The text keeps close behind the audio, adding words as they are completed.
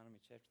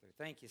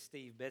Thank you,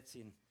 Steve,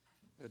 Betsy, and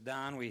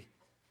Don. We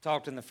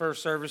talked in the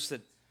first service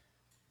that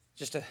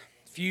just a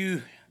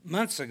few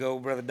months ago,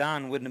 Brother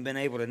Don wouldn't have been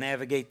able to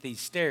navigate these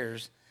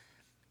stairs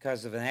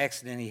because of an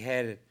accident he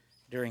had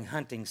during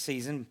hunting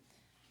season.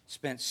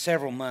 Spent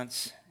several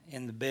months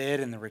in the bed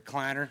in the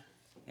recliner,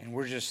 and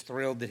we're just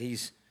thrilled that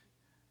he's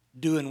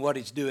doing what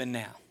he's doing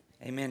now.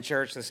 Amen,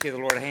 church. Let's give the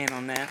Lord a hand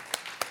on that.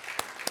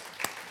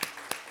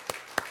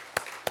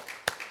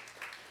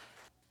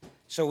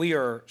 So we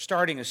are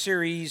starting a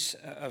series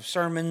of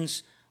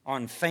sermons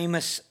on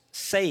famous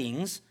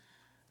sayings.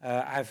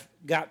 I've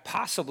got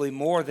possibly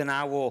more than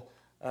I will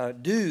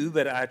do,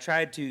 but I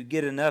tried to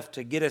get enough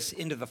to get us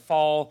into the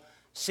fall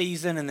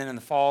season, and then in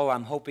the fall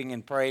I'm hoping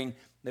and praying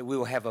that we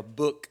will have a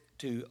book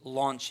to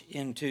launch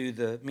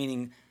into,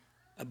 meaning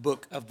a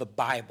book of the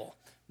Bible,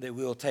 that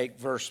we will take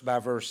verse by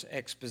verse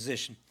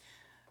exposition.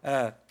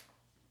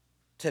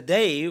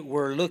 Today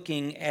we're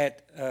looking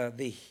at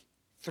the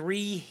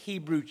three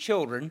Hebrew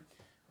children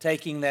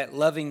taking that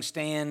loving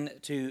stand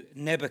to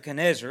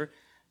Nebuchadnezzar.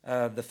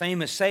 The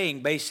famous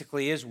saying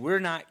basically is, "We're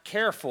not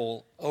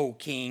careful, O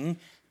king,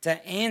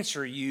 to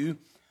answer you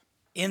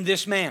in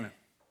this manner."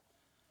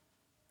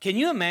 Can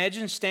you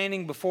imagine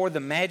standing before the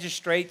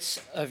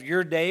magistrates of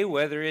your day,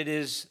 whether it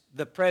is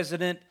the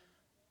president,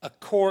 a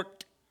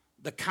court,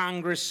 the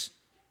Congress,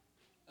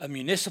 a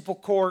municipal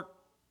court,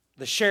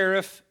 the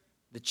sheriff,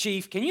 the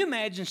chief? Can you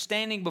imagine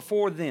standing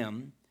before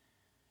them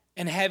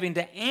and having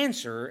to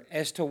answer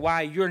as to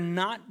why you're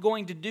not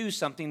going to do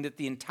something that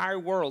the entire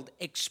world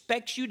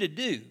expects you to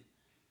do,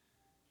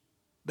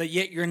 but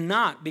yet you're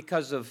not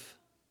because of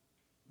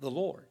the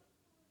Lord?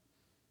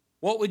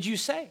 What would you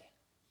say?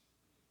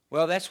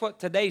 Well, that's what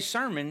today's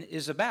sermon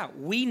is about.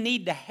 We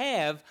need to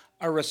have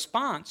a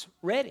response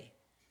ready.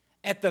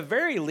 At the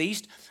very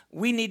least,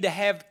 we need to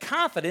have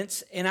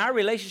confidence in our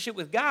relationship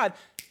with God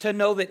to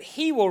know that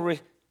He will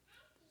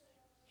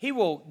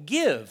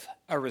give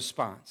a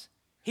response.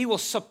 He will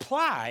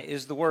supply,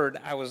 is the word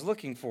I was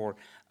looking for,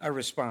 a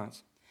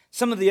response.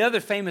 Some of the other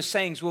famous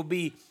sayings will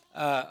be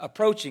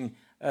approaching.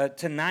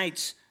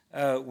 Tonight's,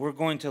 we're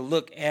going to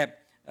look at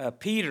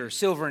Peter,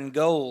 "Silver and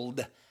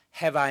gold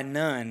have I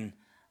none."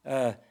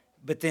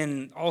 But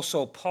then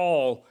also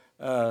Paul,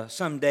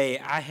 someday,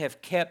 "I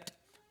have kept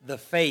the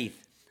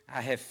faith.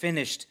 I have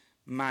finished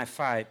my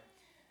fight."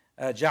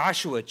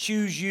 Joshua,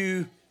 "Choose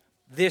you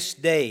this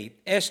day."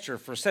 Esther,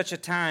 "For such a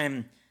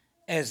time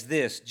as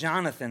this."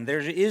 Jonathan, "There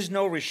is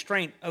no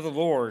restraint of the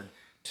Lord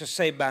to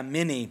save by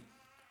many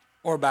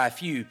or by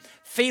few."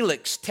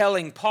 Felix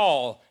telling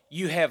Paul,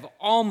 "You have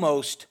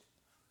almost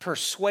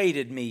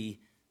persuaded me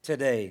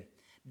today."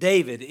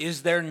 David,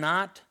 "Is there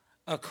not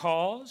a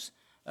cause?"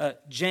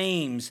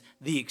 James,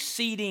 "The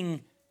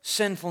exceeding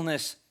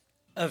sinfulness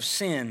of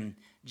sin."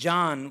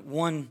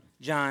 1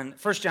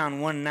 John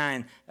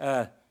 1:9,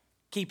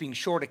 keeping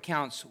short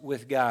accounts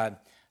with God.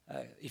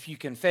 If you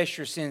confess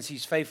your sins,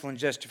 He's faithful and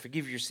just to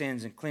forgive your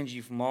sins and cleanse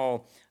you from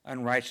all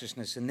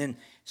unrighteousness. And then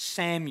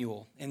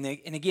Samuel. And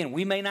again,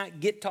 we may not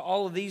get to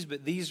all of these,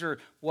 but these are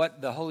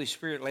what the Holy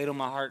Spirit laid on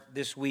my heart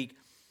this week.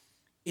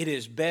 "It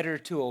is better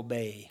to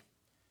obey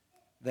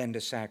than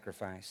to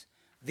sacrifice."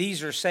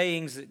 These are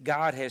sayings that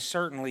God has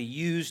certainly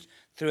used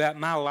throughout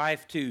my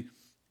life to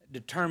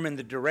determine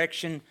the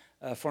direction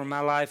for my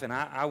life. And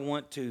I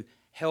want to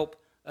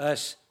help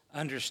us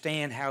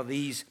understand how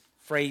these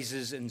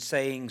phrases and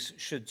sayings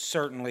should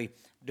certainly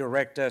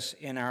direct us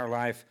in our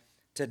life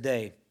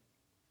today.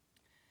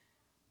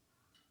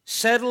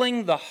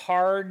 Settling the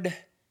hard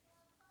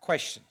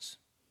questions.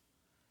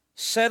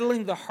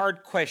 Settling the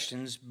hard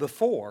questions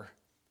before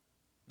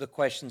the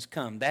questions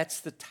come. That's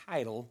the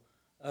title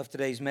of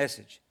today's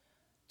message.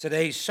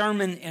 Today's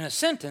sermon in a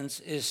sentence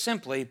is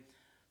simply,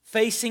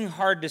 facing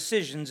hard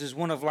decisions is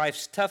one of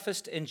life's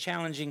toughest and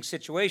challenging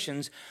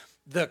situations.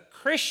 The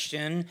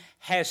Christian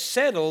has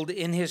settled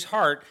in his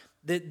heart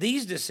that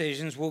these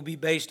decisions will be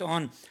based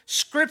on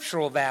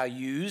scriptural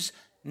values,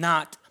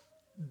 not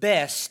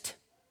best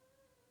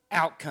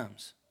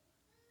outcomes.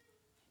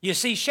 You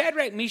see,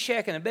 Shadrach,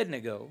 Meshach, and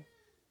Abednego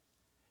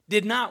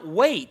did not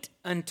wait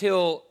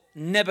until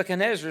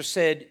Nebuchadnezzar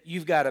said,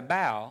 "You've got to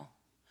bow,"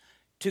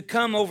 to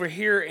come over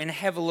here and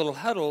have a little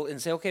huddle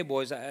and say, "Okay,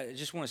 boys, I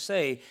just want to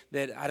say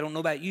that I don't know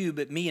about you,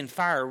 but me and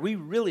fire, we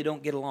really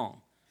don't get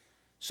along.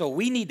 So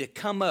we need to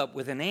come up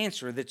with an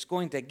answer that's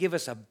going to give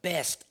us a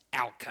best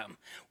outcome.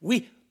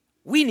 We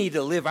need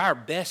to live our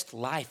best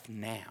life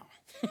now."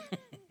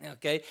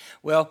 Okay?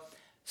 Well,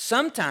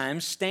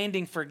 sometimes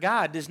standing for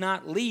God does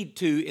not lead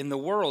to, in the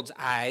world's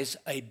eyes,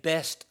 a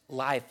best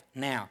life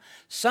now.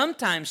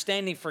 Sometimes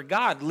standing for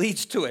God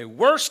leads to a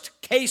worst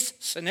case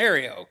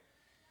scenario.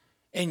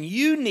 And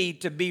you need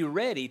to be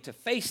ready to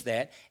face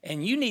that,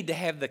 and you need to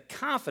have the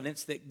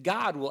confidence that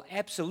God will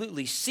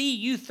absolutely see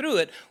you through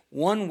it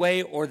one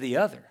way or the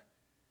other.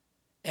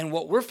 And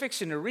what we're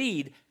fixing to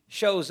read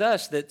shows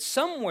us that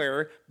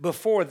somewhere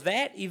before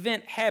that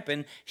event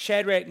happened,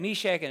 Shadrach,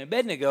 Meshach, and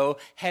Abednego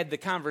had the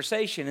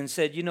conversation and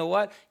said, you know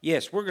what?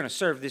 Yes, we're going to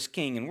serve this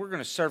king, and we're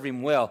going to serve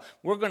him well.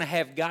 We're going to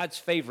have God's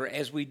favor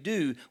as we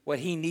do what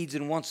he needs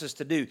and wants us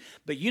to do.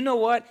 But you know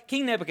what?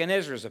 King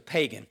Nebuchadnezzar is a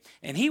pagan,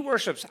 and he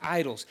worships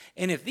idols.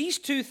 And if these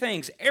two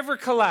things ever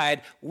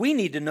collide, we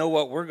need to know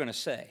what we're going to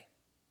say.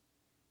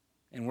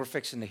 And we're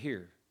fixing to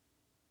hear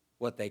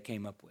what they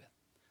came up with.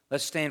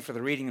 Let's stand for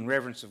the reading and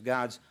reverence of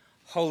God's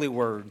holy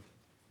word.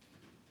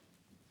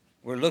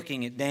 We're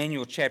looking at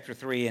Daniel chapter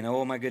 3, and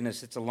oh my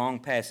goodness, it's a long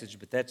passage,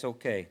 but that's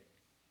okay.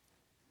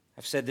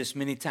 I've said this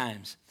many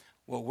times.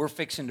 What we're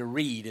fixing to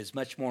read is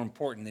much more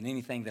important than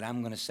anything that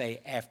I'm going to say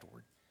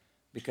afterward,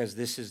 because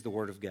this is the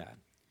word of God.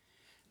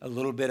 A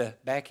little bit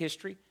of back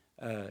history.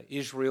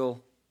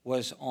 Israel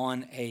was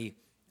on a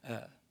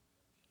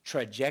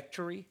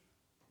trajectory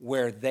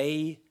where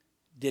they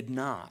did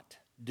not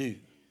do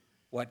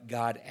what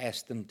God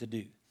asked them to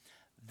do.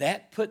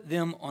 That put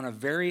them on a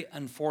very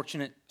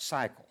unfortunate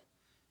cycle.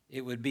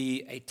 It would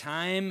be a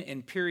time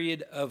and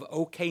period of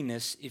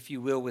okayness, if you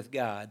will, with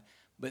God,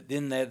 but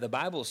then the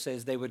Bible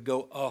says they would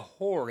go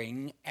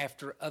a-whoring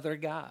after other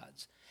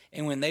gods.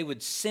 And when they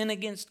would sin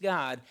against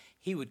God,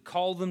 he would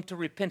call them to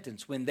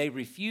repentance. When they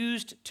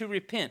refused to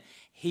repent,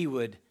 he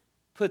would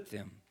put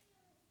them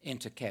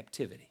into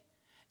captivity.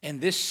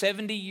 And this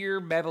 70-year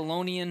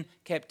Babylonian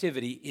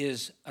captivity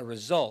is a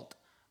result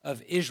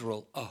of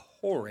Israel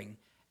a-whoring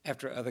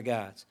after other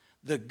gods.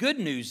 The good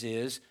news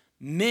is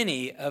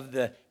many of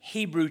the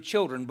Hebrew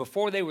children,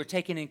 before they were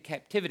taken in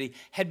captivity,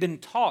 had been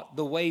taught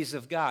the ways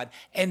of God,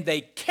 and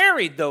they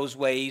carried those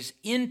ways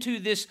into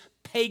this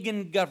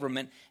pagan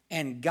government,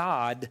 and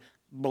God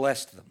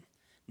blessed them.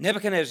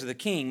 Nebuchadnezzar the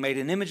king made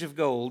an image of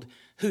gold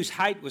whose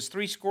height was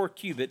 80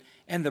 cubits,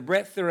 and the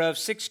breadth thereof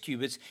 6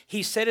 cubits.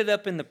 He set it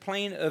up in the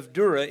plain of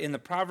Dura in the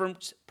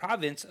province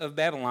of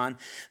Babylon.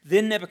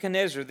 Then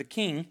Nebuchadnezzar the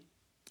king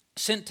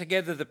sent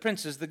together the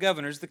princes, the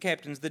governors, the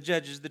captains, the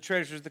judges, the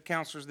treasurers, the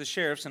counselors, the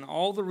sheriffs, and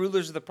all the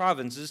rulers of the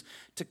provinces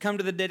to come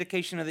to the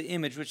dedication of the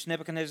image which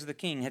Nebuchadnezzar the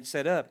king had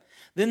set up.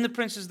 Then the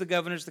princes, the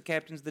governors, the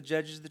captains, the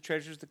judges, the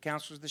treasurers, the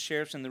counselors, the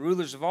sheriffs, and the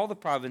rulers of all the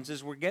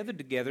provinces were gathered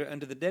together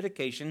unto the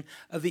dedication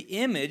of the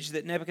image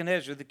that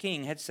Nebuchadnezzar the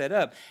king had set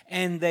up.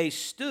 And they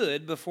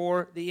stood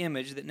before the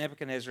image that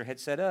Nebuchadnezzar had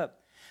set up.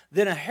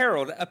 Then a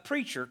herald, a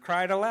preacher,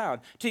 cried aloud,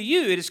 to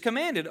you it is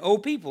commanded, O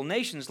people,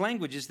 nations,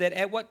 languages, that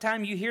at what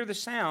time you hear the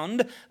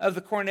sound of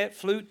the cornet,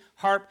 flute,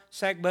 harp,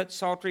 sackbut,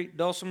 psaltery,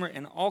 dulcimer,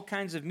 and all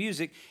kinds of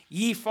music,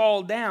 ye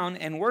fall down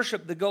and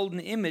worship the golden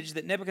image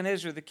that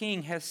Nebuchadnezzar the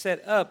king hath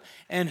set up.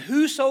 And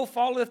whoso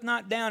falleth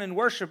not down and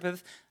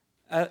worshipeth,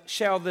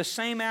 shall the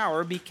same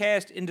hour be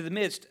cast into the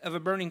midst of a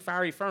burning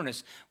fiery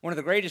furnace. One of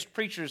the greatest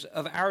preachers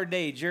of our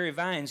day, Jerry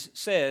Vines,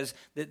 says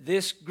that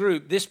this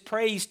group, this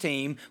praise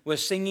team,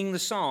 was singing the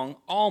song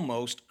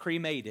Almost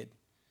Cremated.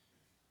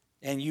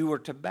 And you were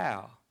to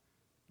bow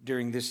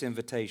during this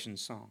invitation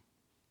song.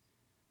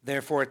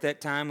 Therefore, at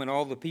that time, when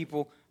all the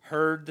people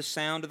heard the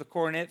sound of the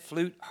cornet,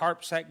 flute,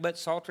 harp, sackbut,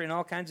 psaltery, and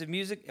all kinds of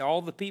music,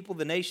 all the people,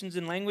 the nations,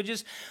 and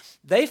languages,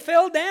 they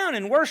fell down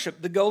and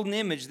worshiped the golden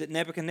image that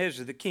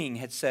Nebuchadnezzar the king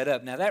had set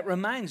up. Now, that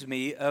reminds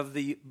me of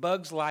the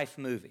Bugs Life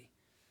movie.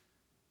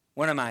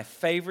 One of my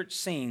favorite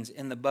scenes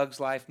in the Bugs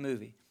Life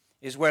movie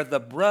is where the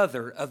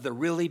brother of the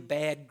really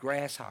bad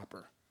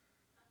grasshopper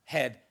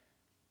had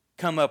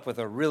come up with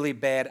a really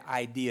bad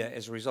idea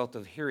as a result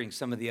of hearing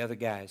some of the other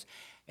guys.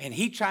 And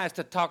he tries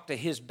to talk to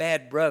his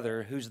bad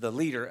brother, who's the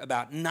leader,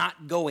 about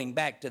not going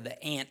back to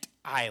the Ant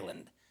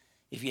Island.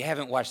 If you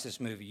haven't watched this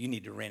movie, you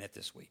need to rent it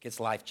this week. It's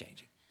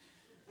life-changing.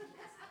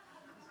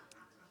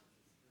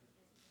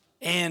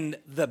 And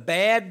the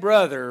bad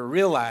brother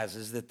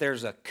realizes that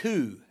there's a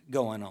coup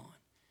going on.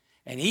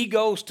 And he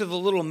goes to the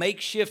little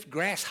makeshift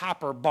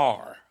grasshopper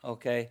bar,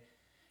 okay?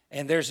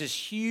 And there's this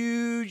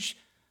huge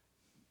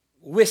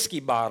whiskey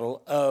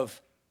bottle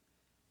of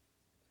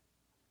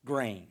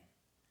grain.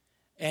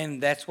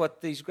 And that's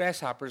what these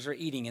grasshoppers are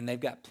eating, and they've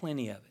got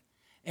plenty of it.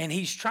 And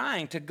he's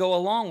trying to go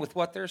along with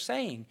what they're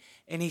saying.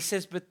 And he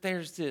says, but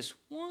there's this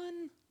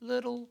one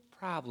little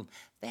problem.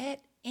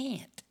 That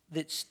ant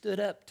that stood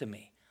up to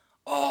me.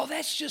 Oh,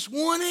 that's just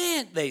one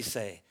ant, they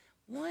say.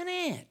 One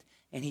ant.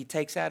 And he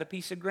takes out a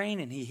piece of grain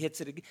and he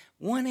hits it again.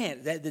 One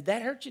ant. Did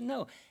that hurt you?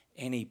 No.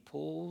 And he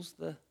pulls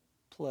the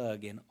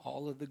plug, and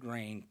all of the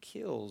grain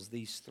kills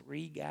these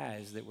 3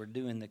 guys that were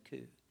doing the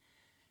coup.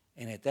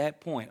 And at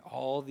that point,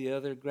 all the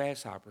other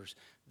grasshoppers,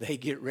 they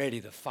get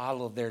ready to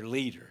follow their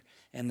leader.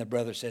 And the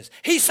brother says,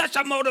 he's such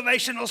a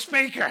motivational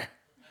speaker.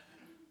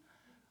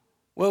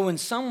 Well, when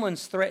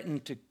someone's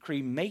threatened to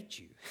cremate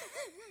you,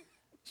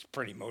 it's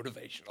pretty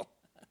motivational.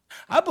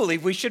 I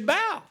believe we should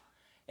bow.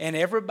 And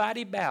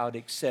everybody bowed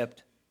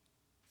except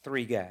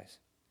 3 guys.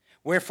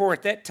 Wherefore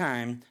at that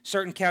time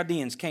certain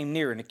Chaldeans came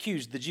near and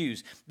accused the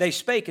Jews. They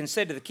spake and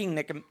said to the king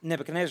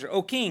Nebuchadnezzar,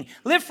 O king,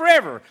 live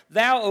forever.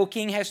 Thou, O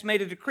king, hast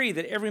made a decree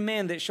that every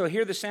man that shall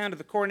hear the sound of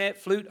the cornet,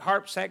 flute,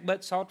 harp,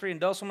 sackbut, psaltery, and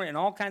dulcimer, and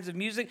all kinds of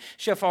music,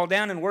 shall fall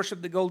down and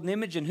worship the golden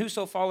image, and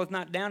whoso falleth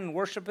not down and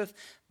worshipeth,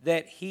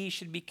 that he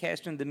should be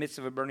cast into the midst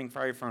of a burning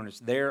fiery furnace.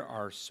 There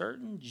are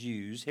certain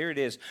Jews, here it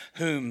is,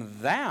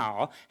 whom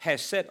thou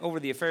hast set over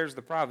the affairs of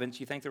the province.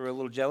 You think they were a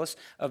little jealous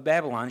of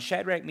Babylon.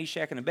 Shadrach,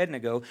 Meshach, and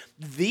Abednego.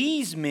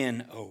 These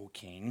men, O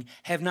king,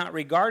 have not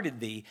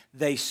regarded thee.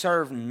 They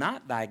serve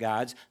not thy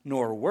gods,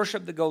 nor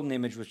worship the golden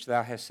image which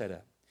thou hast set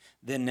up.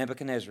 Then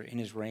Nebuchadnezzar, in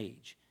his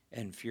rage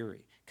and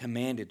fury,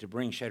 commanded to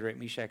bring Shadrach,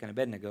 Meshach, and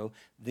Abednego.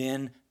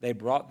 Then they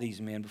brought these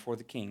men before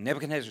the king.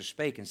 Nebuchadnezzar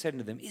spake and said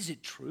unto them, Is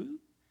it true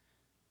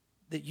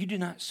that you do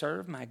not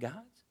serve my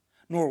gods,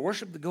 nor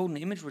worship the golden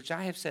image which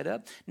I have set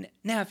up?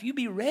 Now, if you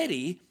be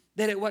ready,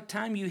 that at what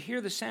time you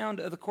hear the sound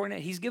of the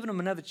cornet, he's given them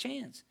another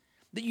chance,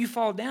 that you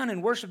fall down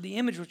and worship the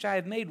image which I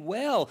have made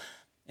well.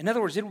 In other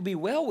words, it will be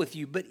well with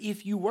you. But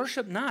if you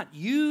worship not,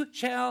 you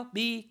shall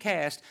be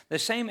cast the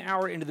same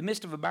hour into the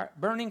midst of a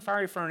burning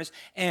fiery furnace.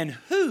 And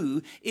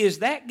who is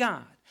that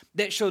God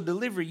that shall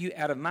deliver you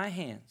out of my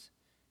hands?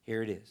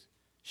 Here it is.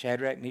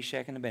 Shadrach,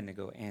 Meshach, and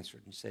Abednego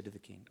answered and said to the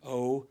king,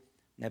 O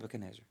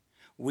Nebuchadnezzar,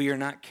 we are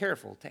not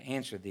careful to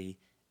answer thee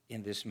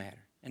in this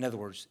matter. In other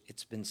words,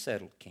 it's been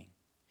settled, king.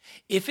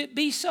 If it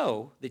be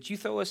so that you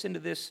throw us into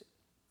this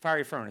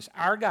fiery furnace,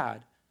 our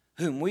God,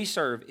 whom we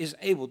serve, is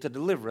able to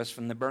deliver us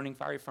from the burning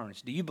fiery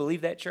furnace. Do you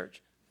believe that,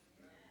 church?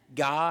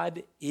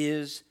 God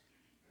is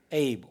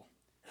able,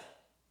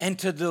 and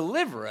to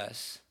deliver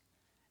us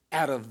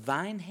out of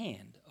thine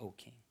hand, O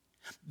king.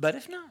 But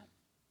if not,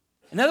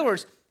 in other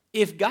words,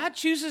 if God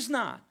chooses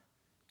not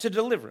to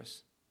deliver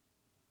us,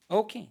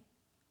 O king,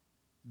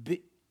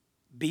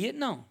 be it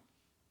known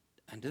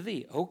unto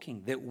thee, O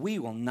king, that we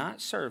will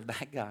not serve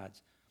thy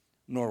gods,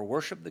 nor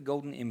worship the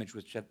golden image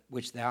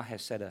which thou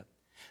hast set up.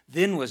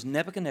 Then was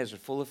Nebuchadnezzar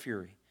full of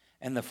fury,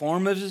 and the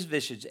form of his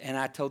visage, and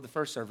I told the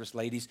first service,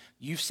 ladies,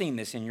 you've seen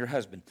this in your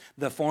husband,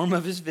 the form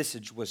of his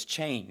visage was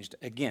changed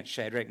against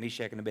Shadrach,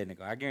 Meshach, and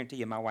Abednego. I guarantee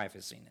you my wife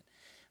has seen it.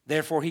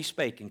 Therefore he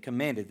spake and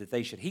commanded that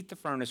they should heat the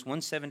furnace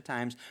 17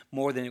 times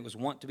more than it was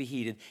wont to be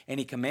heated. And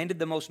he commanded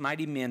the most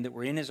mighty men that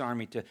were in his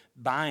army to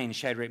bind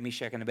Shadrach,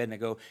 Meshach, and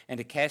Abednego and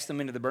to cast them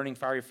into the burning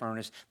fiery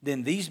furnace.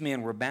 Then these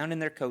men were bound in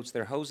their coats,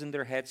 their hose and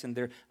their hats and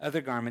their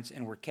other garments,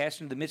 and were cast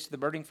into the midst of the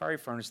burning fiery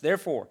furnace.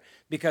 Therefore,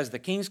 because the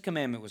king's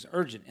commandment was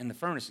urgent and the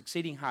furnace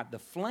exceeding hot, the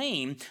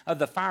flame of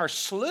the fire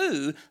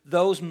slew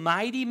those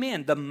mighty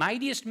men, the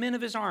mightiest men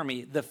of his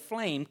army. The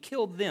flame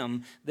killed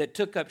them that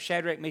took up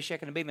Shadrach,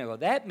 Meshach, and Abednego.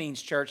 That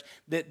means, church,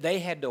 that they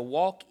had to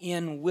walk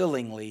in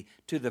willingly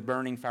to the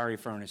burning fiery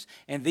furnace.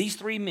 And these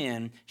three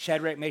men,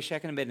 Shadrach,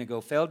 Meshach, and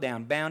Abednego, fell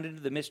down, bound into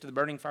the midst of the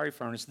burning fiery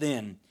furnace.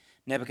 Then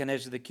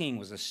Nebuchadnezzar the king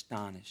was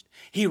astonished.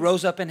 He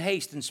rose up in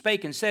haste and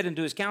spake and said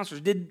unto his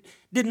counselors, Did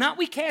not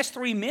we cast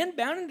three men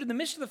bound into the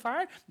midst of the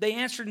fire? They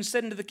answered and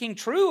said unto the king,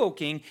 True, O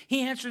king.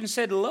 He answered and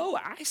said, Lo,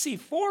 I see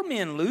 4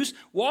 men loose,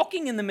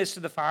 walking in the midst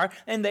of the fire,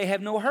 and they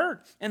have no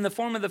hurt. And the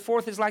form of the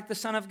fourth is like the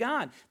Son of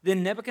God.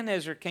 Then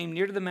Nebuchadnezzar came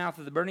near to the mouth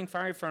of the burning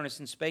fiery furnace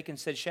and spake and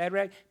said,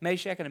 Shadrach,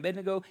 Meshach, and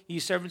Abednego, ye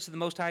servants of the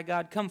Most High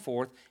God, come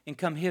forth and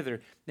come hither.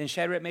 Then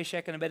Shadrach,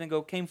 Meshach, and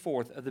Abednego came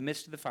forth of the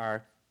midst of the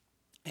fire.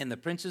 And the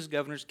princes,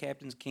 governors,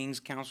 captains, kings,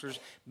 counselors,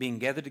 being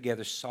gathered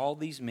together, saw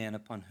these men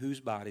upon whose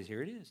bodies,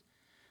 here it is,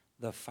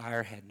 the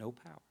fire had no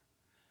power,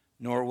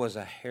 nor was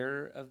a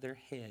hair of their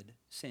head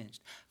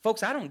singed.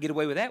 Folks, I don't get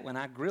away with that when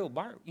I grill,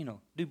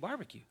 do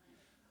barbecue.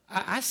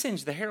 I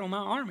singe the hair on my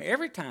arm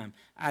every time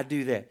I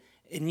do that.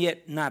 And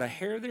yet not a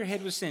hair of their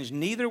head was singed,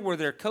 neither were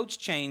their coats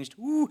changed,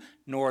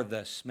 nor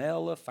the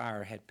smell of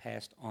fire had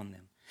passed on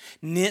them.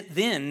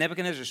 Then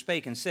Nebuchadnezzar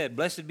spake and said,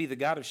 Blessed be the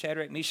God of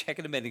Shadrach, Meshach,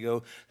 and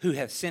Abednego, who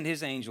hath sent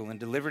his angel and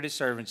delivered his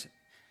servants,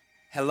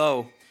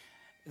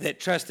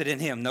 that trusted in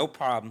him. No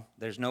problem.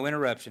 There's no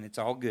interruption. It's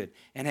all good.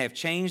 And have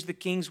changed the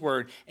king's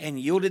word and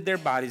yielded their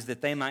bodies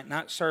that they might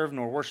not serve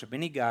nor worship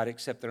any god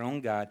except their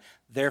own God.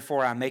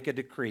 Therefore I make a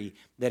decree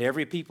that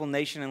every people,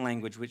 nation, and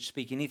language which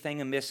speak anything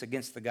amiss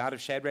against the God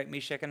of Shadrach,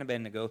 Meshach, and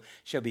Abednego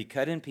shall be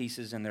cut in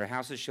pieces, and their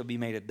houses shall be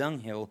made a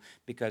dunghill,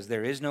 because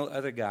there is no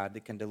other God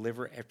that can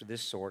deliver after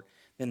this sort.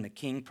 Then the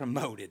king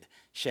promoted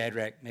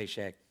Shadrach,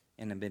 Meshach,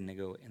 and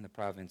Abednego in the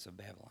province of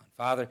Babylon.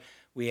 Father,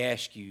 we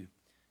ask you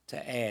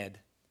to add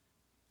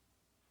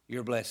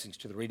your blessings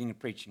to the reading and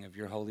preaching of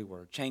your holy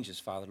word. Change us,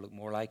 Father, to look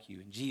more like you.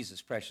 In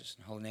Jesus' precious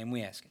and holy name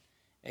we ask it.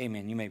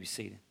 Amen. You may be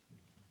seated.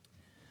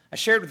 I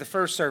shared with the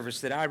first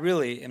service that I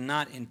really am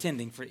not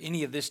intending for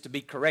any of this to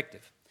be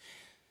corrective.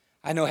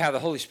 I know how the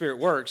Holy Spirit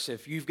works.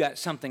 If you've got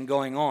something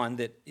going on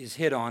that is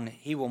hit on,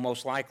 he will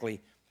most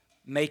likely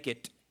make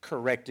it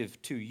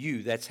corrective to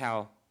you. That's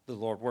how the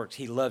Lord works.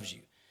 He loves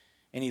you.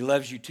 And he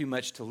loves you too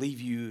much to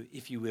leave you,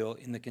 if you will,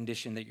 in the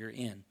condition that you're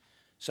in.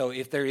 So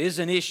if there is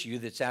an issue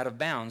that's out of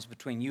bounds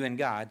between you and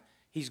God,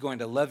 he's going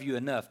to love you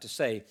enough to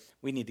say,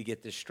 we need to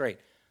get this straight.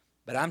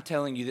 But I'm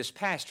telling you, this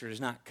pastor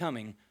is not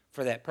coming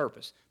for that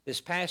purpose.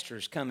 This pastor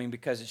is coming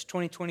because it's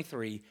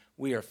 2023.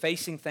 We are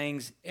facing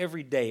things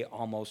every day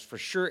almost, for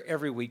sure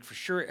every week, for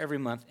sure every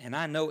month, and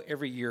I know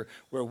every year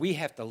where we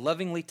have to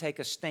lovingly take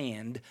a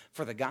stand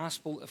for the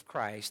gospel of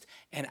Christ,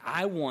 and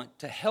I want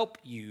to help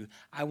you.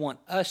 I want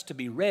us to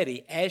be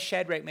ready, as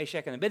Shadrach,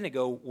 Meshach, and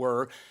Abednego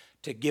were,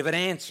 to give an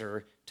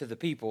answer to the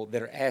people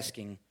that are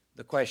asking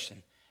the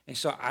question. And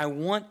so I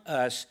want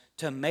us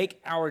to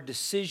make our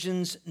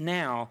decisions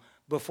now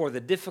before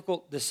the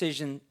difficult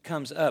decision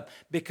comes up.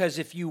 Because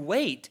if you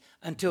wait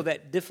until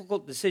that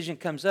difficult decision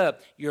comes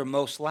up, you're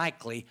most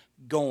likely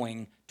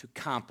going to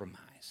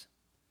compromise.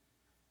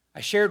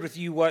 I shared with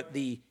you what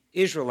the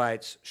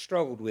Israelites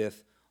struggled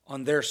with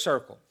on their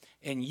circle.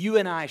 And you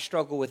and I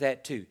struggle with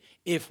that too.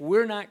 If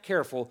we're not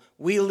careful,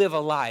 we live a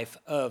life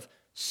of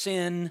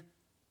sin,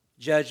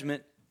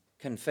 judgment,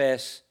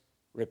 confess,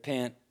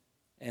 repent,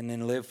 and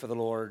then live for the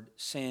Lord.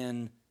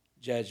 Sin,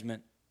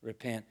 judgment,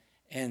 repent.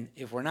 And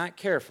if we're not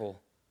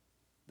careful,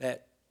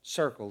 that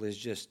circle is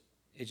just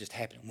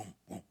happening. Whoom,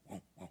 whoom,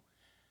 whoom, whoom.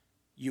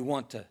 You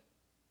want to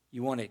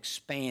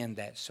expand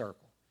that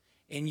circle.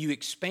 And you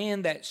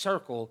expand that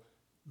circle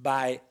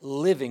by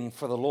living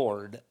for the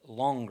Lord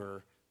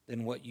longer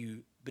than what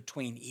you,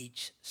 between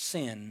each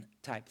sin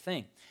type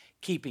thing.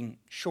 Keeping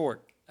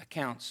short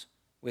accounts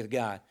with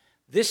God.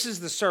 This is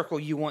the circle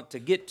you want to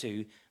get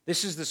to.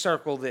 This is the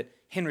circle that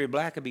Henry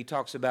Blackaby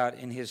talks about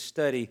in his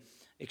study,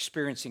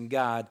 Experiencing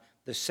God,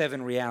 the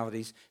 7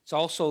 realities. It's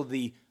also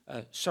the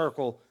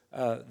circle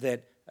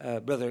that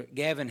Brother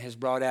Gavin has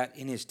brought out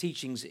in his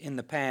teachings in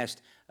the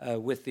past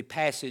with the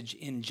passage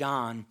in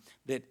John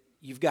that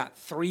you've got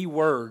 3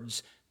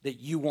 words that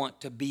you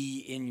want to be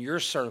in your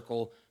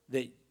circle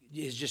that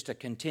is just a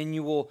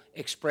continual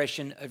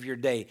expression of your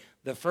day.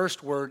 The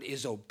first word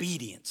is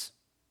obedience.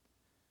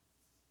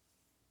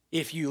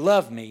 If you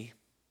love me,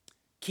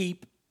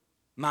 keep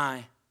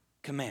my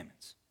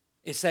commandments.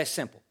 It's that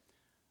simple.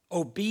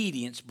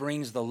 Obedience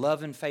brings the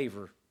love and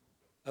favor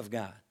of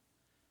God.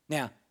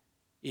 Now,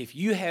 if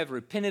you have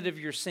repented of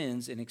your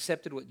sins and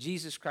accepted what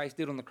Jesus Christ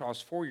did on the cross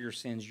for your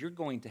sins, you're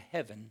going to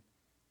heaven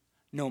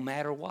no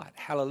matter what.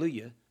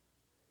 Hallelujah.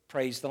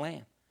 Praise the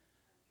Lamb.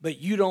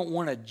 But you don't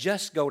want to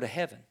just go to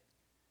heaven.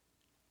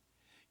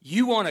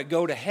 You want to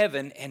go to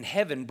heaven and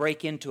heaven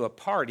break into a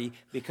party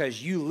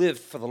because you lived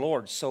for the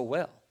Lord so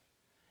well.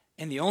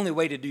 And the only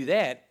way to do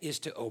that is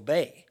to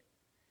obey.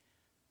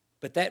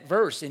 But that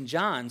verse in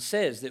John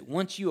says that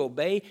once you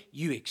obey,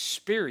 you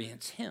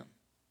experience Him.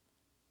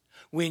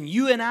 When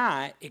you and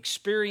I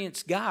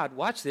experience God,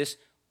 watch this,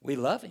 we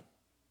love Him.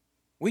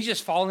 We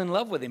just fall in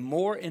love with Him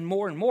more and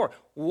more and more.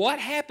 What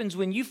happens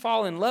when you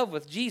fall in love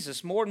with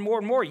Jesus more and more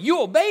and more?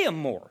 You obey Him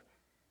more.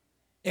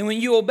 And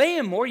when you obey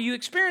Him more, you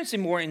experience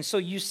Him more. And so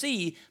you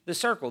see the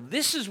circle.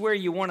 This is where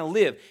you want to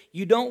live.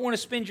 You don't want to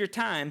spend your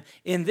time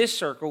in this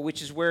circle,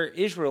 which is where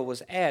Israel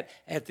was at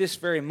this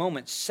very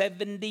moment.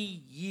 70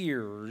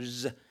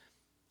 years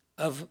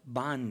of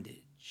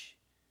bondage.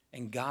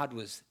 And God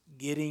was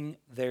getting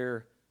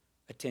their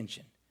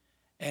attention.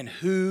 And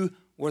who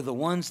were the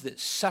ones that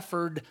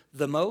suffered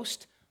the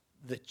most?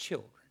 The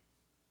children.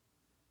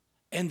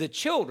 And the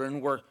children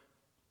were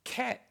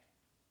captured.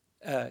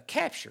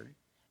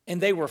 And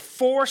they were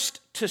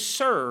forced to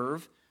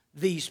serve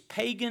these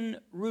pagan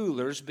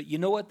rulers. But you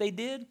know what they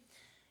did?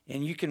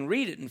 And you can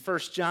read it in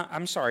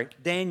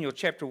Daniel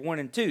chapter 1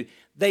 and 2.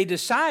 They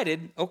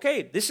decided,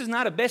 okay, this is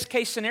not a best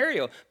case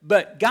scenario,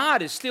 but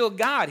God is still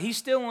God. He's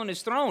still on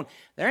His throne.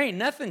 There ain't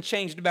nothing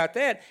changed about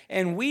that.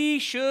 And we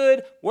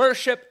should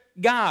worship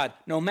God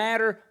no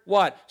matter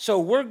what. So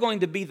we're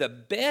going to be the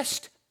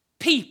best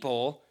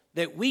people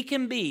that we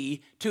can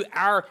be to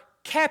our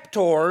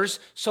captors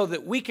so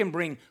that we can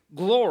bring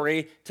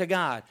glory to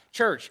God.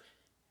 Church,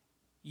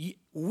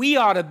 we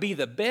ought to be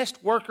the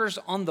best workers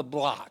on the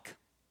block.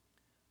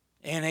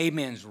 And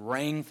amens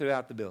rang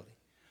throughout the building.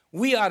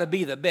 We ought to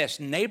be the best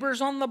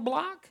neighbors on the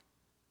block.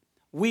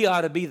 We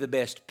ought to be the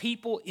best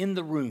people in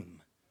the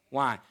room.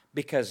 Why?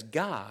 Because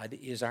God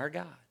is our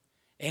God.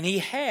 And He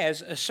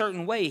has a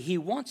certain way He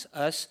wants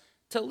us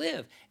to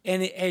live.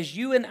 And as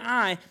you and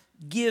I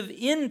give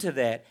into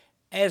that,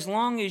 as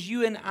long as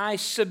you and I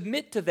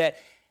submit to that,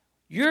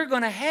 you're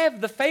going to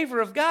have the favor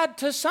of God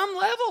to some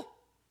level.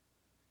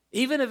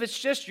 Even if it's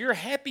just you're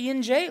happy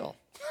in jail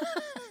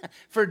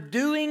for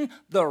doing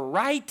the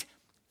right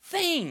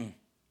thing.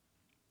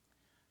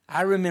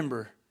 I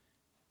remember,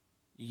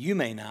 you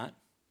may not,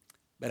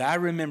 but I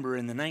remember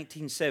in the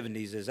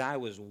 1970s as I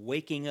was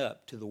waking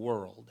up to the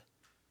world.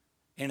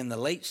 And in the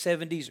late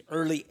 70s,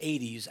 early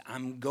 80s,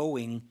 I'm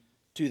going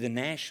to the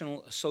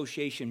National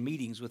Association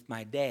meetings with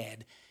my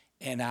dad,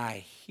 and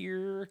I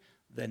hear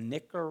the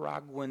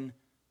Nicaraguan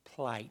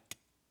plight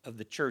of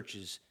the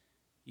churches.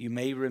 You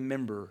may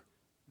remember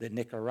that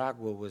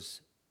Nicaragua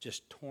was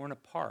just torn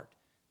apart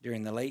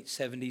during the late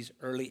 70s,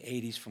 early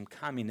 80s from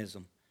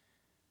communism.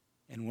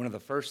 And one of the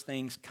first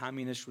things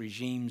communist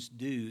regimes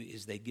do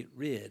is they get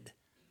rid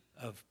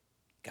of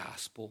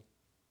gospel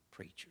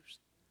preachers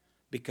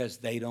because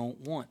they don't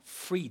want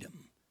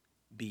freedom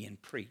being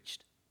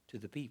preached to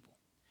the people.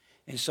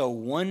 And so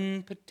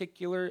one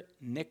particular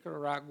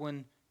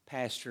Nicaraguan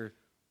pastor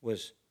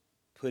was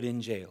put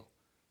in jail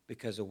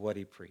because of what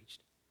he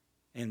preached.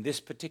 And this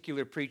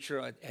particular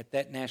preacher at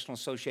that National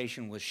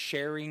Association was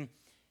sharing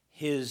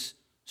his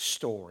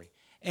story.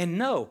 And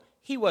no,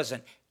 he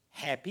wasn't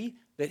happy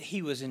that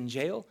he was in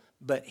jail,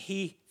 but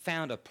he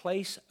found a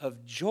place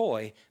of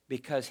joy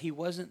because he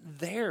wasn't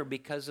there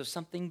because of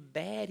something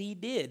bad he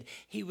did.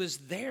 He was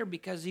there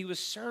because he was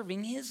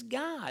serving his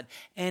God,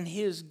 and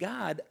his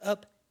God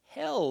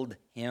upheld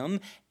him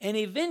and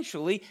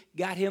eventually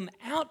got him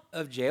out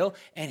of jail,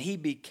 and he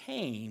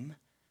became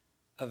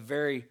a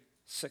very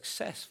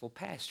successful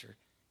pastor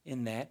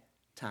in that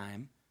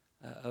time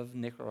of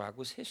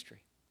Nicaragua's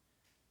history.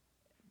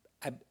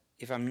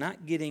 If I'm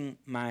not getting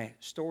my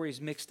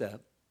stories mixed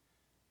up,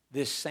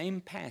 this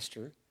same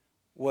pastor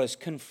was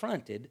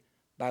confronted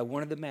by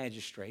one of the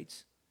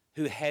magistrates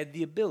who had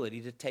the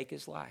ability to take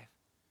his life.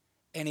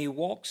 And he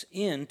walks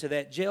into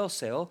that jail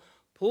cell,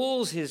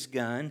 pulls his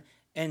gun,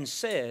 and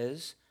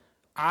says,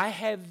 I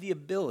have the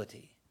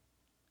ability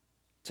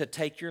to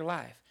take your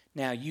life.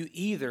 Now, you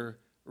either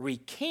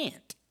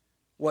recant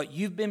what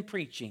you've been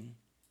preaching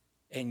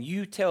and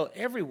you tell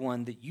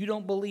everyone that you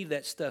don't believe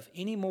that stuff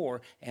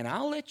anymore, and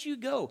I'll let you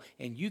go,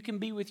 and you can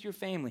be with your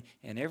family,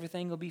 and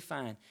everything will be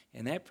fine.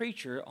 And that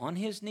preacher, on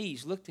his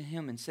knees, looked at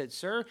him and said,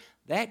 Sir,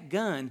 that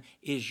gun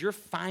is your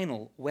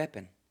final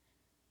weapon.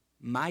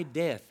 My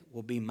death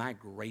will be my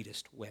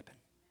greatest weapon.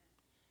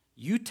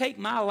 You take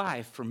my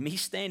life from me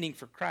standing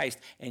for Christ,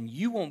 and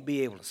you won't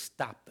be able to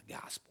stop the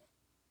gospel.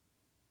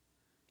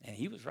 And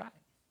he was right.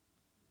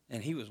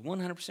 And he was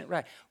 100%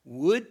 right.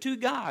 Would to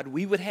God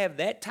we would have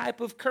that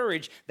type of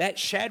courage, that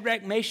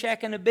Shadrach, Meshach,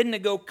 and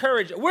Abednego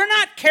courage. We're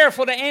not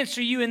careful to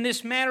answer you in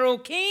this matter, O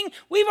king.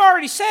 We've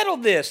already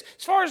settled this.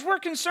 As far as we're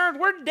concerned,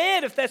 we're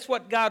dead if that's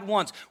what God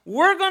wants.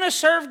 We're going to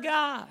serve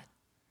God.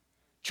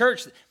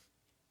 Church,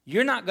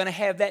 you're not going to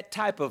have that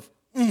type of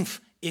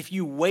oomph if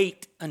you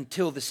wait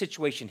until the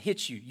situation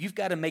hits you. You've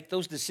got to make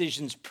those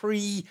decisions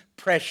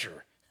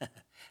pre-pressure.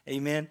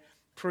 Amen?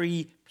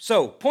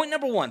 So, point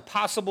number one,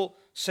 possible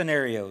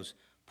scenarios.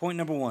 Point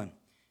number one,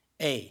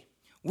 A,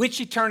 which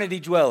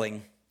eternity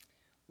dwelling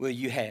will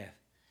you have?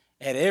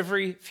 At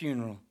every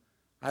funeral,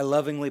 I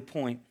lovingly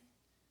point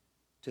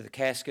to the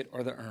casket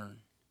or the urn,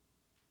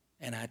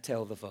 and I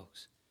tell the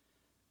folks,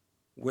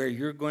 where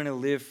you're going to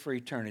live for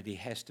eternity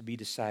has to be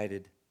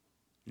decided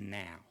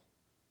now.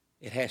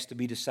 It has to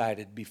be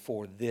decided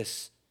before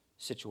this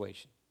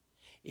situation.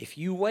 If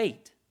you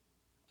wait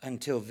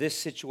until this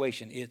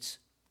situation, it's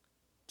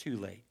too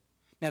late.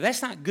 Now,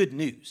 that's not good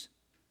news.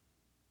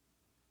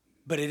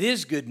 But it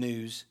is good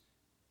news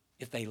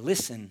if they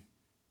listen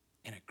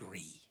and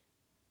agree.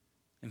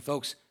 And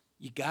folks,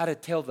 you got to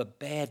tell the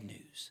bad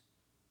news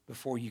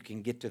before you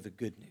can get to the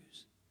good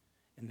news.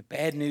 And the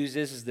bad news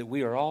is that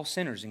we are all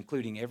sinners,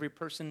 including every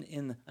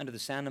person under the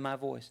sound of my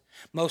voice.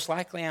 Most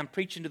likely I'm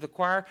preaching to the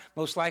choir.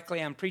 Most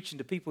likely I'm preaching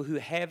to people who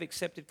have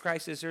accepted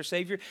Christ as their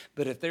Savior.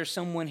 But if there's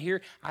someone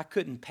here, I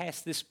couldn't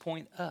pass this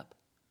point up.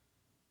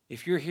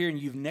 If you're here and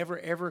you've never,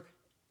 ever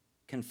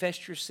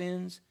confessed your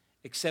sins,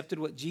 accepted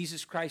what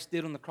Jesus Christ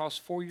did on the cross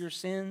for your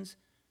sins,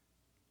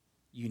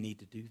 you need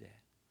to do that.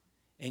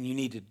 And you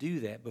need to do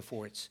that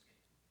before it's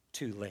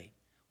too late.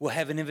 We'll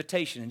have an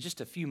invitation in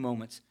just a few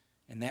moments,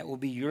 and that will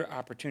be your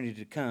opportunity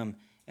to come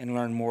and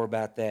learn more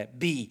about that.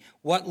 B,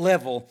 what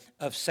level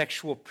of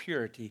sexual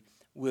purity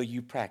will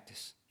you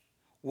practice?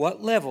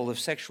 What level of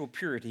sexual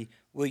purity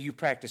will you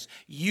practice?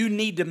 You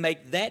need to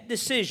make that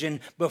decision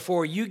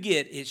before you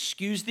get,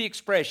 excuse the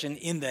expression,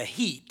 in the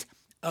heat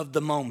of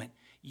the moment.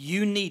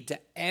 You need to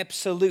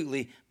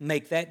absolutely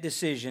make that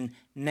decision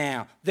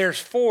now.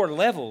 There's 4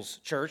 levels,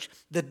 church.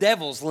 The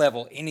devil's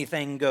level,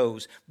 anything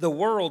goes. The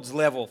world's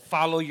level,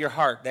 follow your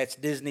heart. That's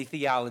Disney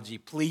theology.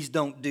 Please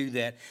don't do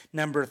that.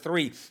 Number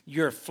 3,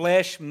 your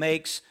flesh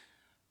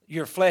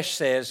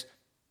says,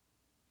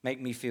 make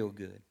me feel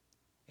good.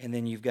 And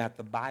then you've got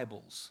the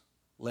Bible's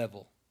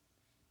level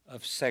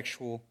of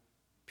sexual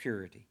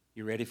purity.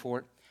 You ready for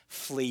it?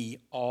 Flee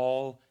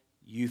all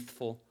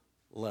youthful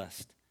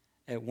lust.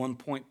 At one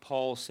point,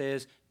 Paul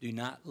says, do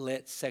not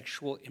let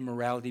sexual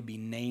immorality be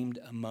named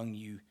among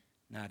you,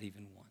 not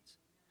even once.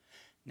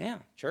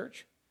 Now,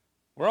 church,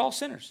 we're all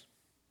sinners.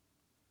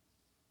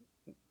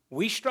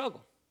 We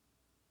struggle.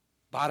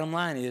 Bottom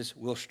line is,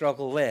 we'll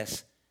struggle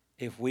less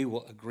if we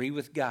will agree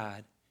with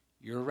God,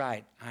 you're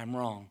right, I'm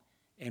wrong,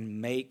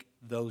 and make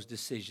those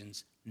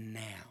decisions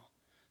now.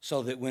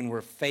 So that when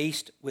we're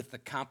faced with the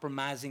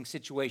compromising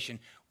situation,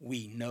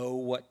 we know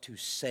what to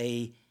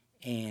say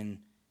and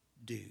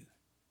do.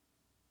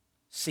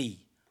 C,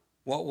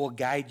 what will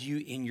guide you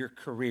in your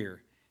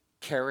career,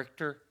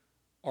 character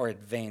or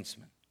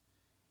advancement?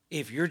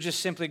 If you're just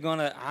simply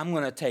I'm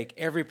going to take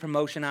every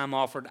promotion I'm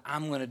offered,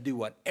 I'm going to do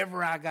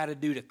whatever I got to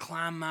do to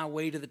climb my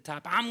way to the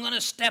top, I'm going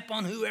to step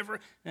on whoever,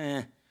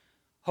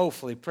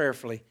 hopefully,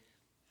 prayerfully,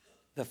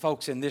 the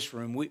folks in this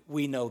room,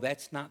 we know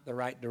that's not the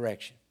right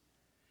direction.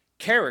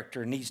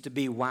 Character needs to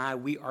be why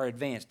we are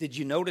advanced. Did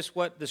you notice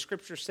what the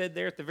scripture said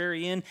there at the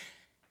very end?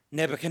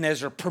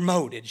 Nebuchadnezzar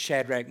promoted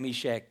Shadrach,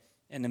 Meshach,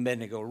 and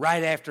Abednego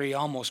right after he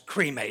almost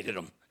cremated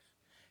them.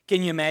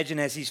 Can you imagine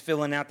as he's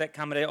filling out that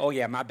commendation? Oh,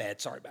 yeah, my bad.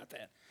 Sorry about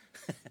that.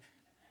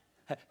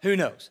 Who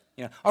knows?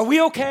 Are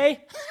we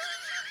okay?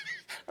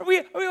 Are we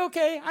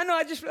okay? I know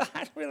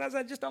I realized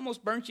I just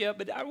almost burnt you up,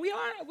 but are we all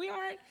right? Are we all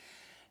right?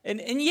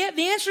 And yet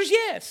the answer is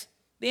yes.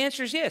 The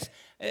answer is yes.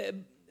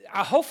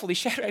 Hopefully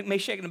Shadrach,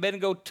 Meshach, and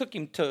Abednego took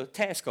him to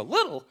task a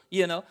little,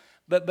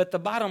 But the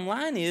bottom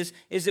line is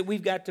that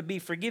we've got to be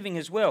forgiving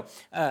as well.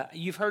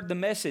 You've heard the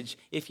message.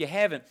 If you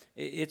haven't,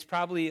 it's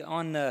probably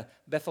on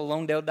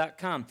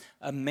BethelLongdale.com.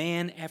 A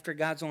man after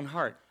God's own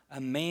heart. A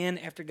man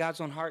after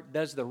God's own heart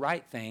does the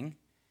right thing.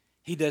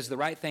 He does the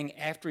right thing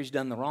after he's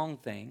done the wrong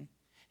thing.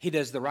 He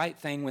does the right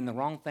thing when the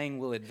wrong thing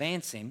will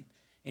advance him.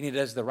 And he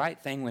does the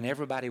right thing when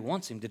everybody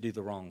wants him to do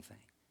the wrong thing.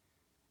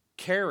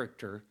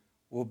 Character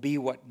will be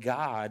what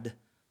God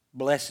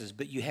blesses.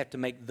 But you have to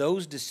make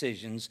those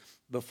decisions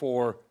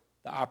before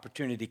the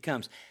opportunity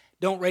comes.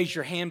 Don't raise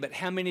your hand, but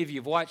how many of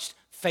you have watched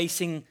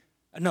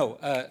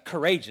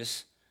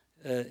Courageous?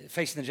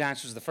 Facing the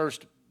Giants was the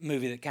first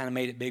movie that kind of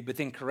made it big, but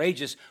then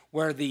Courageous,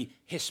 where the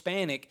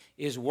Hispanic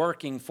is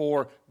working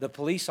for the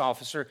police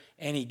officer,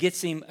 and he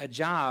gets him a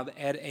job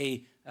at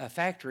a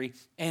factory,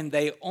 and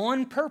they,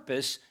 on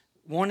purpose,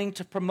 wanting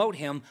to promote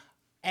him,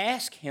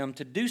 ask him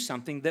to do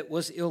something that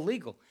was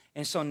illegal.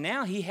 And so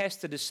now he has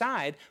to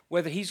decide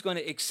whether he's going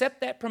to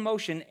accept that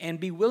promotion and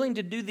be willing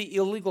to do the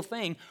illegal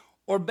thing,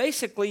 or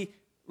basically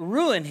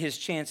ruin his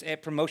chance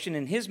at promotion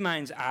in his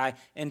mind's eye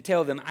and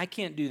tell them, I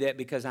can't do that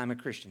because I'm a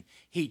Christian.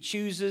 He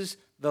chooses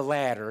the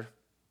latter,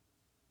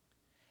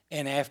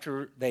 and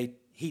after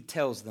he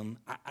tells them,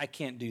 I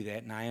can't do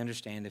that, and I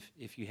understand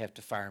if you have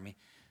to fire me.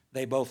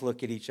 They both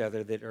look at each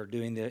other that are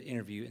doing the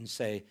interview and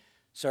say,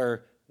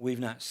 sir, we've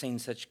not seen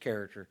such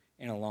character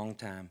in a long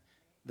time.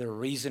 The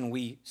reason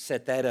we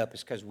set that up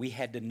is because we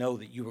had to know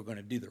that you were going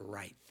to do the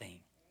right thing.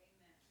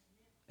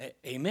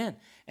 Amen.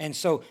 And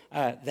so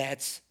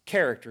that's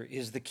character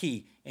is the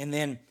key. And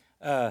then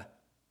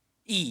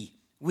E,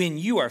 when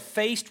you are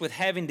faced with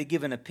having to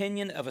give an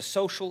opinion of a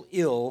social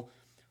ill,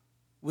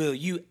 will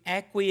you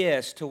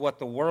acquiesce to what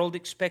the world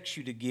expects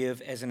you to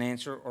give as an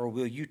answer, or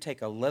will you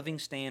take a loving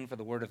stand for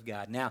the Word of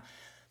God? Now,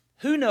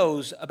 who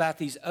knows about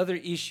these other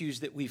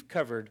issues that we've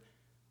covered,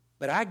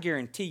 but I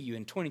guarantee you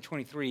in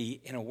 2023,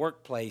 in a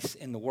workplace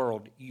in the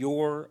world,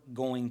 you're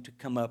going to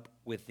come up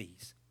with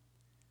these.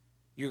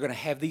 You're going to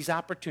have these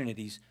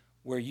opportunities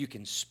where you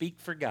can speak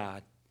for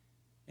God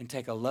and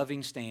take a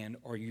loving stand,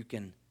 or you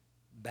can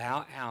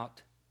bow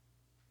out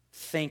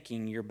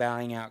thinking you're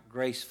bowing out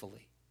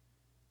gracefully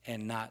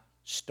and not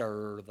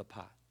stir the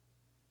pot.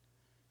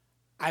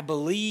 I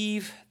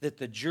believe that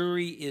the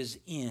jury is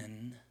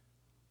in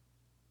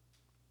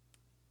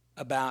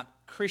about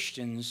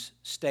Christians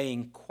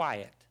staying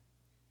quiet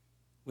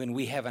when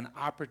we have an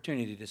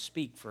opportunity to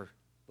speak for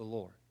the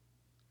Lord.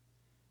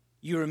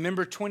 You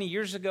remember 20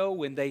 years ago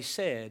when they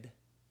said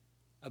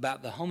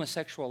about the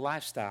homosexual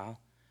lifestyle,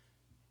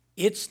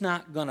 it's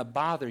not going to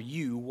bother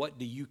you, what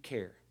do you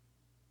care?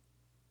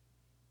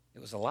 It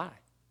was a lie.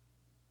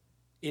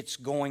 It's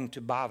going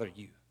to bother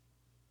you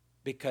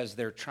because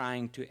they're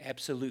trying to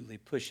absolutely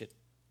push it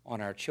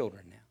on our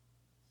children now.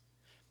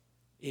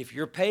 If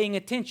you're paying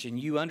attention,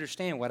 you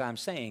understand what I'm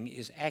saying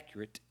is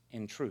accurate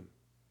and true.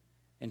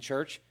 In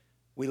church,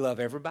 we love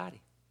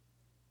everybody.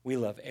 We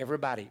love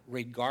everybody,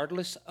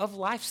 regardless of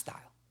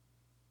lifestyle.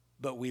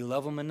 But we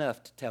love them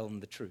enough to tell them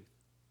the truth.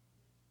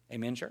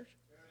 Amen, church?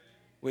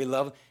 We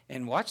love them.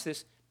 And watch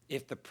this.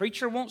 If the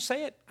preacher won't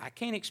say it, I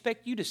can't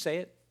expect you to say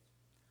it.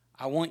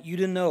 I want you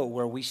to know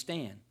where we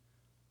stand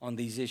on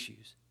these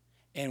issues.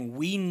 And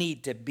we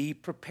need to be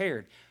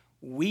prepared.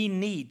 We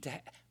need to...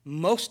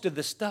 Most of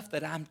the stuff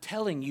that I'm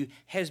telling you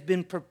has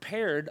been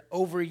prepared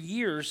over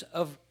years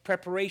of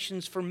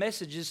preparations for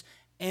messages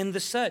and the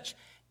such.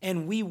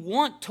 And we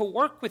want to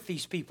work with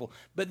these people.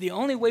 But the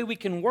only way we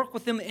can work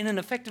with them in an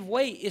effective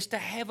way is to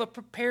have a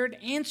prepared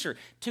answer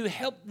to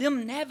help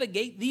them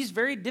navigate these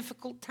very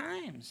difficult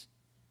times.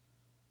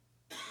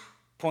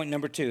 Point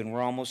number 2, and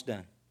we're almost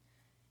done.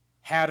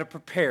 How to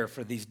prepare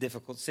for these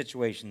difficult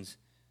situations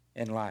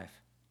in life.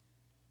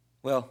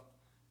 Well,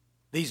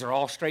 these are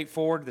all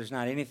straightforward. There's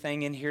not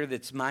anything in here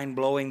that's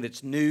mind-blowing,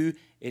 that's new.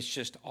 It's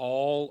just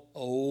all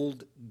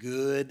old,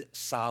 good,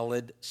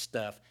 solid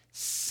stuff.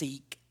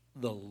 Seek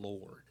the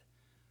Lord.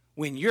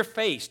 When you're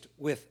faced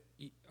with,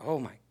 oh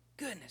my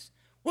goodness,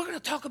 we're going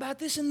to talk about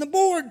this in the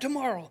board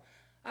tomorrow.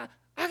 I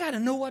got to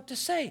know what to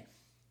say.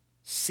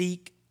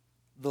 Seek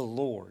the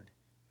Lord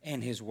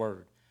and His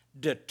Word.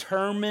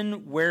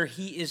 Determine where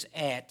He is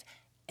at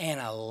and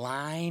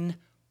align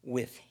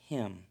with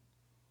Him.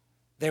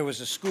 There was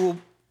a school...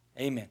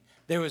 Amen.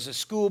 There was a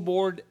school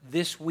board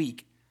this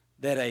week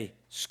that a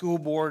school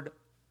board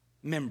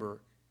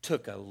member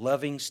took a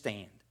loving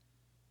stand.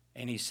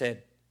 And he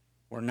said,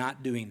 we're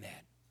not doing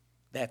that.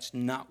 That's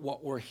not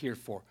what we're here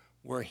for.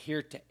 We're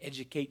here to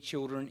educate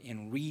children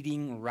in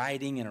reading,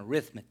 writing, and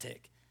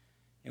arithmetic.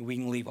 And we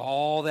can leave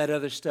all that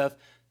other stuff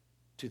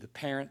to the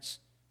parents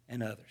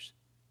and others.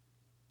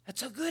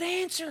 That's a good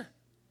answer.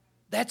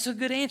 That's a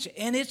good answer.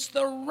 And it's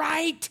the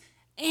right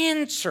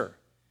answer.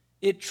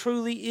 It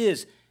truly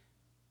is.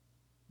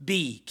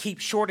 B, keep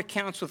short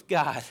accounts with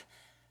God.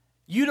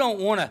 You don't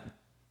want to,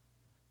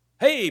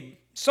 hey,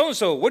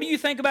 so-and-so, what do you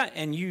think about?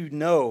 And you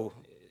know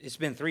it's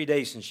been 3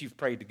 days since you've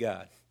prayed to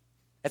God.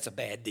 That's a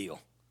bad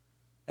deal.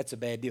 That's a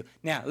bad deal.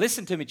 Now,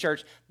 listen to me,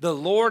 church. The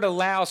Lord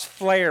allows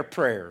flare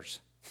prayers.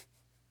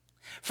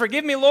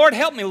 Forgive me, Lord.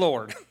 Help me,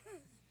 Lord.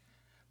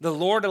 The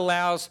Lord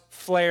allows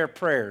flare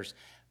prayers.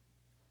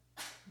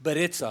 But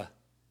it's a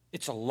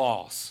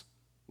loss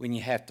when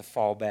you have to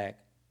fall back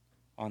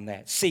on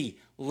that. C,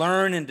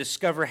 learn and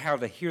discover how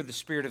to hear the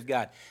Spirit of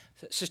God.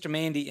 Sister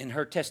Mandy, in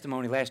her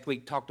testimony last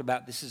week, talked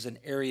about this is an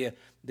area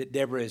that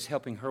Deborah is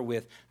helping her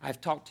with.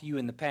 I've talked to you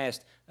in the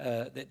past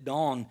that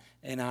Dawn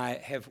and I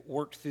have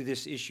worked through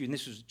this issue, and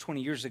this was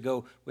 20 years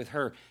ago with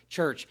her.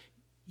 Church,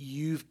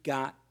 you've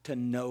got to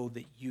know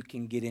that you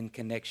can get in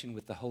connection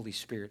with the Holy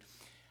Spirit.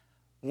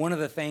 One of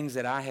the things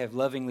that I have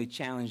lovingly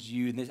challenged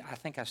you, and this, I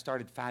think I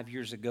started 5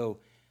 years ago,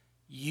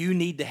 you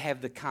need to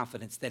have the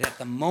confidence that at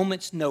the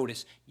moment's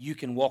notice, you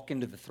can walk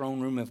into the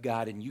throne room of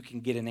God and you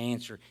can get an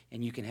answer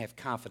and you can have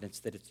confidence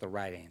that it's the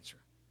right answer.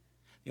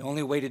 The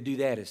only way to do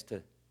that is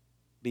to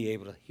be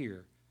able to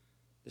hear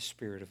the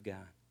Spirit of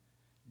God.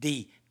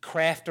 D,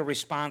 craft a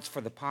response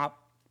for the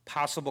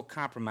possible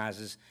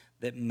compromises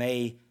that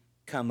may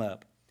come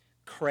up.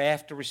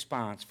 Craft a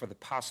response for the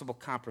possible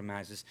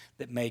compromises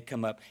that may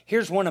come up.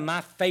 Here's one of my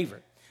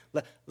favorite.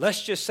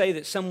 Let's just say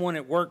that someone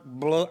at work,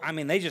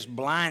 they just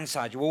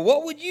blindside you. Well,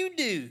 what would you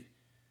do?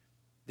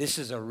 This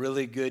is a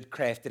really good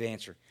crafted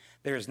answer.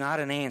 There is not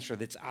an answer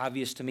that's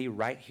obvious to me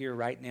right here,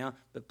 right now,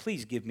 but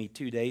please give me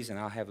 2 days and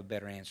I'll have a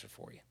better answer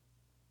for you.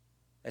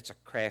 That's a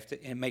crafted,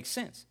 and it makes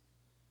sense.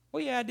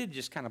 Well, yeah, I did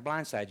just kind of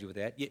blindside you with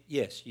that.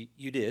 Yes,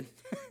 you did.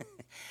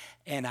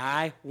 And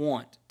I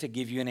want to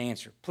give you an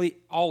answer. Please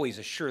always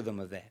assure them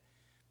of that.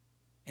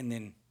 And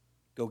then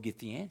go get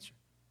the answer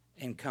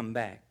and come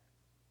back.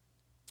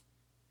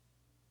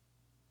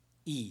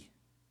 E,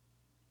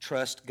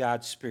 trust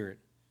God's Spirit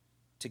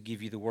to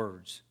give you the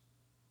words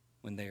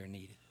when they are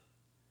needed.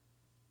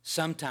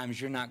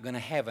 Sometimes you're not going to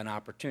have an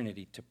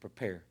opportunity to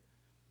prepare.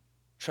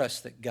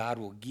 Trust that God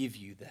will give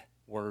you the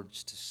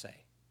words to say.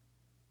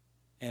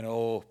 And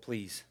oh,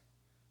 please,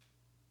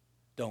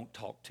 don't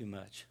talk too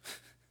much.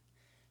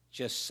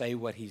 Just say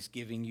what He's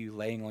giving you,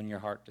 laying on your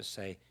heart to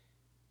say,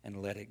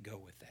 and let it go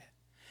with that.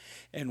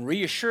 And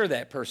reassure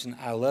that person,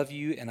 I love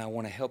you and I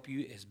want to help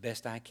you as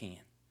best I can.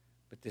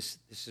 But this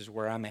is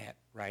where I'm at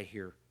right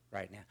here,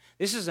 right now.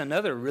 This is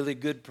another really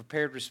good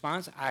prepared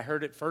response. I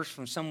heard it first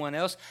from someone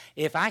else.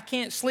 If I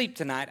can't sleep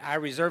tonight, I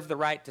reserve the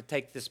right to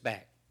take this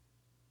back.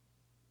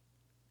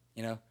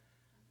 You know,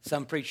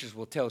 some preachers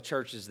will tell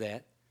churches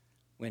that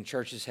when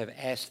churches have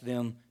asked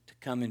them to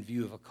come in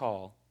view of a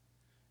call.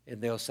 And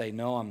they'll say,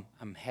 no,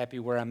 I'm happy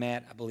where I'm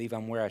at. I believe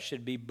I'm where I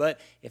should be. But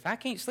if I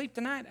can't sleep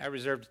tonight, I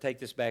reserve to take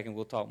this back and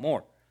we'll talk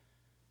more.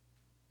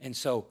 And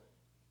so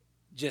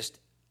just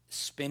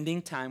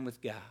spending time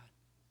with God,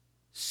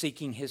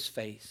 seeking His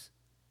face,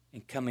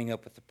 and coming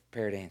up with the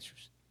prepared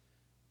answers.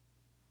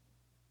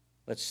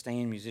 Let's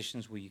stand,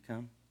 musicians. Will you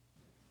come?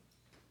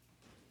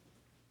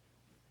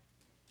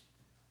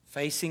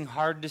 Facing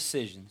hard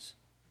decisions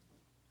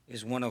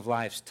is one of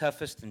life's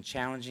toughest and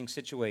challenging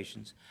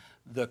situations.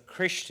 The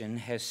Christian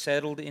has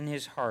settled in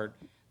his heart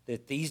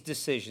that these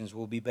decisions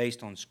will be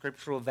based on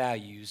scriptural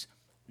values,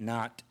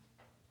 not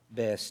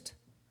best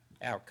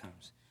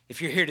outcomes.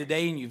 If you're here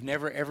today and you've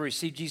never ever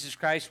received Jesus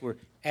Christ, we're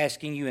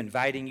asking you,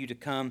 inviting you to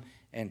come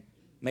and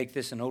make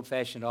this an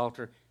old-fashioned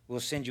altar. We'll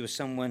send you with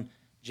someone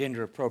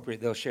gender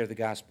appropriate. They'll share the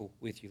gospel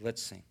with you.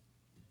 Let's sing.